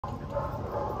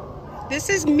This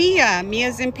is Mia.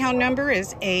 Mia's impound number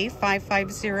is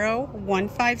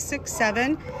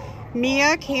A5501567.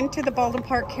 Mia came to the Baldwin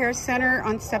Park Care Center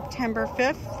on September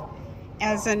 5th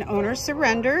as an owner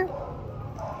surrender.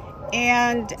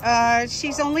 And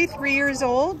she's only 3 years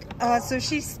old, so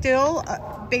she's still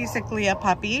basically a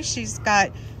puppy. She's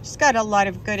got a lot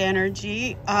of good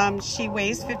energy. She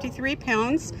weighs 53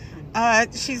 pounds.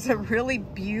 She's a really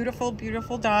beautiful,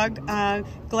 beautiful dog.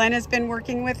 Glenn has been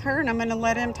working with her, and I'm going to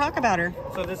let him talk about her.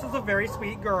 So this is a very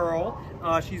sweet girl.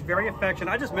 She's very affectionate.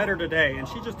 I just met her today, and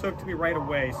she just took to me right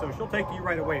away. So she'll take to you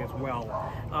right away as well.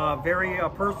 Very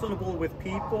personable with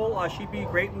people. She'd be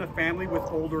great in a family with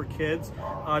older kids.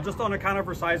 Just on account of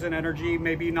her size and energy,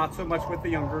 maybe not so much with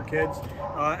the younger kids.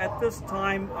 At this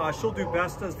time, she'll do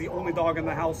best as the only dog in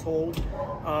the household.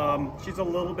 She's a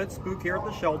little bit spooked here at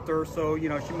the shelter, so you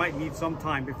know she might need some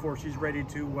time before she's ready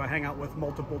to hang out with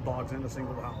multiple dogs in a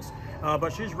single house.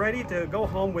 But she's ready to go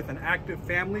home with an active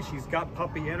family. She's got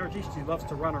puppy energy. She loves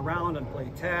to run around and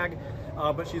play tag,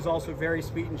 but she's also very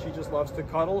sweet, and she just loves to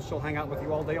cuddle. She'll hang out with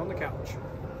you all day on the couch.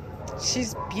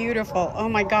 She's beautiful. Oh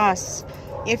my gosh.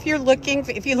 If you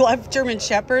love German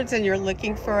Shepherds and you're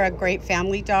looking for a great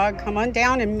family dog, come on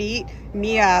down and meet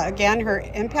Mia. Again, her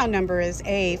impound number is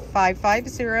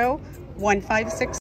A5501567.